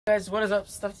Guys, what is up?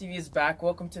 Stuff TV is back.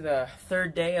 Welcome to the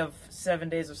third day of 7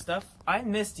 days of stuff. I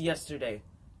missed yesterday.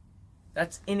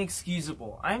 That's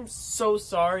inexcusable. I'm so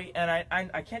sorry, and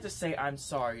I can't just say I'm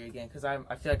sorry again because I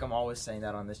feel like I'm always saying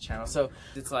that on this channel. So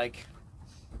it's like,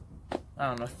 I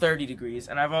don't know, 30 degrees,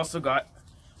 and I've also got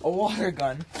a water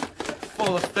gun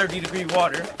full of 30-degree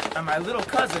water, and my little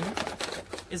cousin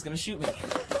is gonna shoot me,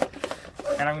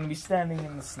 and I'm gonna be standing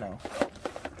in the snow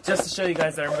just to show you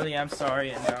guys that I really am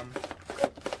sorry, and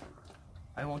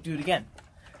I won't do it again.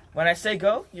 When I say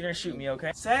go, you're gonna shoot me,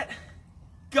 okay? Set,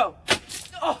 go!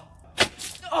 Oh!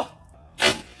 Oh!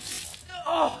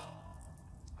 Oh!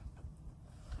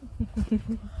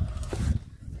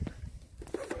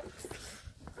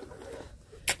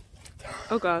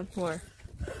 Oh god, more.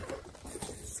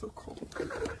 It's so cold.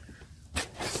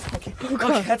 Okay,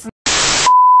 okay, that's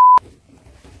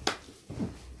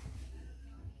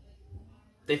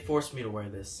They forced me to wear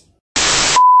this.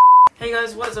 Hey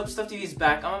guys, what is up? Stuff TV is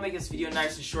back. I'm gonna make this video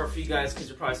nice and short for you guys because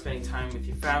you're probably spending time with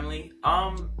your family.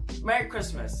 Merry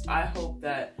Christmas. I hope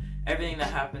that everything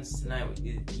that happens tonight with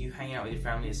you hanging out with your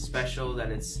family is special, that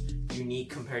it's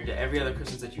unique compared to every other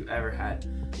Christmas that you ever had.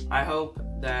 I hope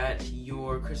that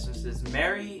your Christmas is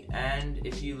merry, and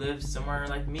if you live somewhere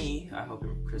like me, I hope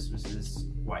your Christmas is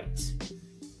white.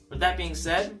 With that being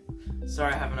said,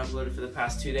 sorry I haven't uploaded for the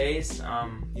past 2 days.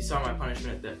 You saw my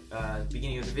punishment at the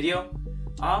beginning of the video.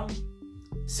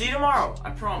 See you tomorrow, I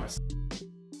promise.